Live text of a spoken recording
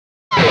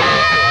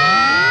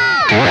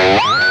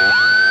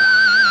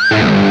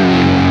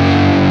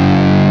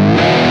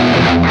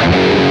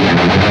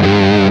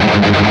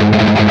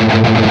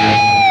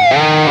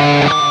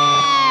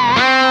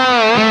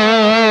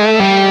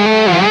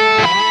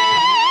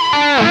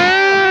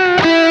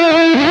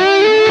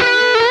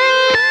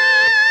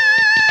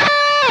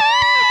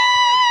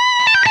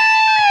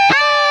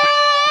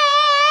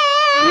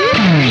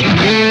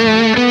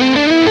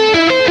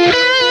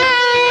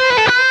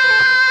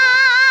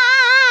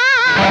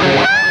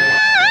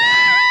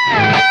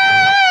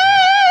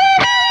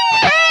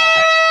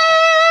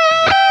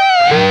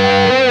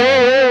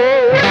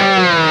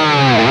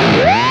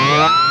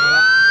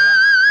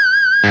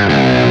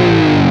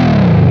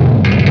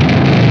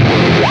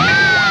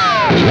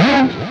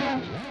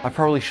I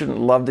probably shouldn't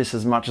love this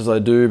as much as I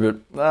do,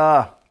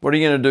 but what are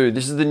you going to do?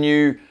 This is the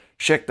new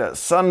Schecter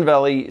Sun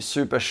Valley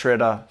Super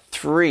Shredder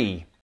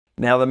 3.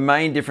 Now the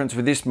main difference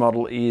with this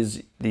model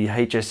is the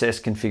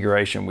HSS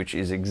configuration, which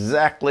is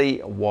exactly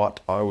what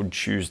I would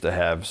choose to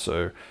have.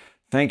 So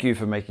thank you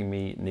for making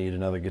me need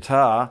another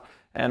guitar.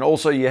 And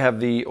also you have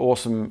the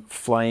awesome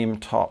flame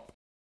top.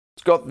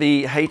 It's got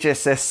the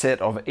HSS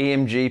set of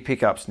EMG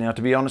pickups. Now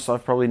to be honest,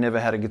 I've probably never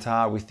had a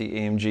guitar with the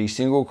EMG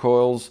single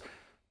coils,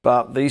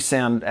 but these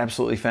sound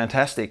absolutely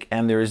fantastic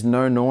and there is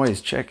no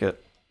noise. Check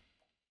it.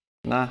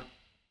 Nah,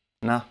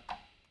 nah,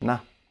 nah,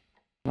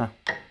 nah.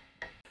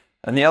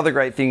 And the other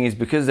great thing is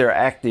because they're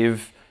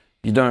active,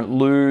 you don't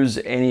lose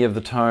any of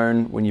the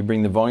tone when you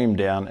bring the volume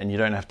down, and you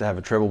don't have to have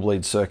a treble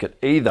bleed circuit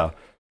either.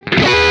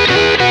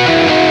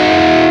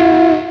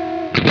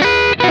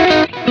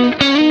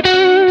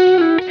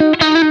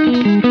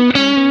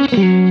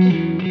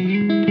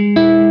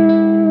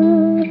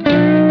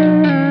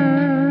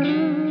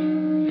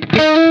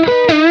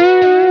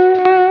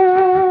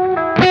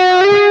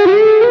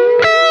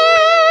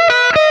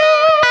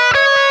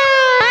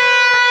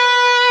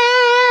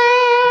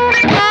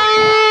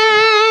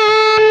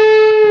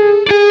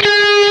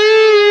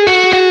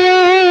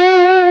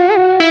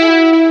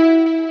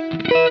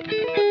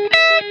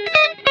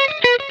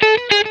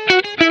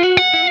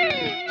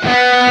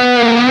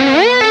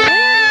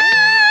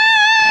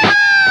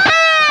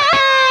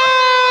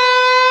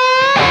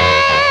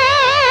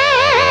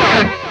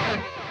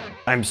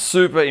 I'm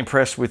super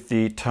impressed with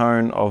the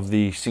tone of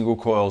the single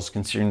coils,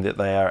 considering that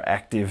they are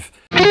active.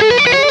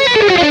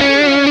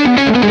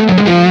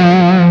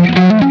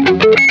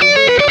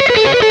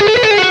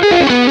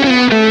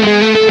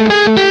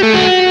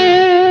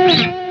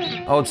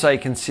 I would say,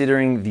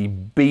 considering the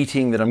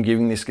beating that I'm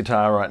giving this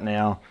guitar right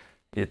now,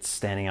 it's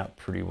standing up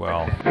pretty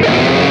well.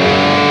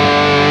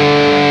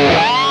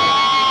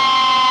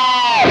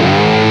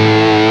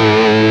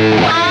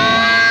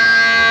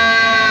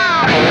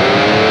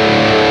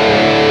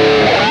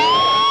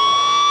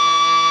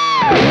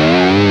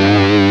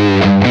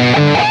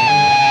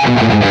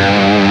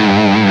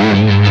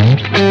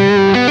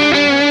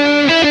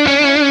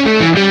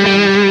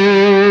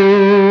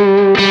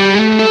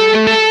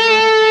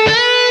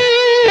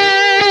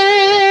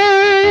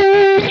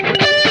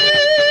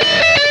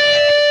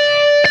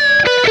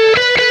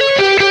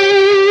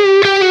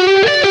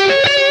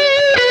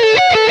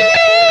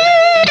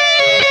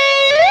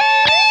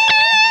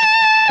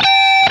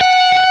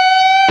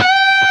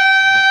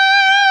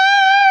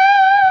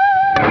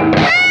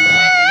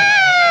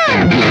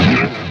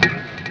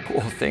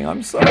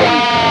 I'm sorry.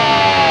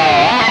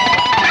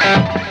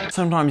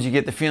 Sometimes you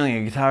get the feeling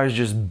a guitar is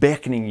just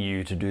beckoning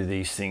you to do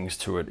these things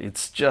to it.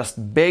 It's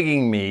just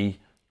begging me,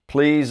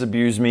 please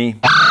abuse me.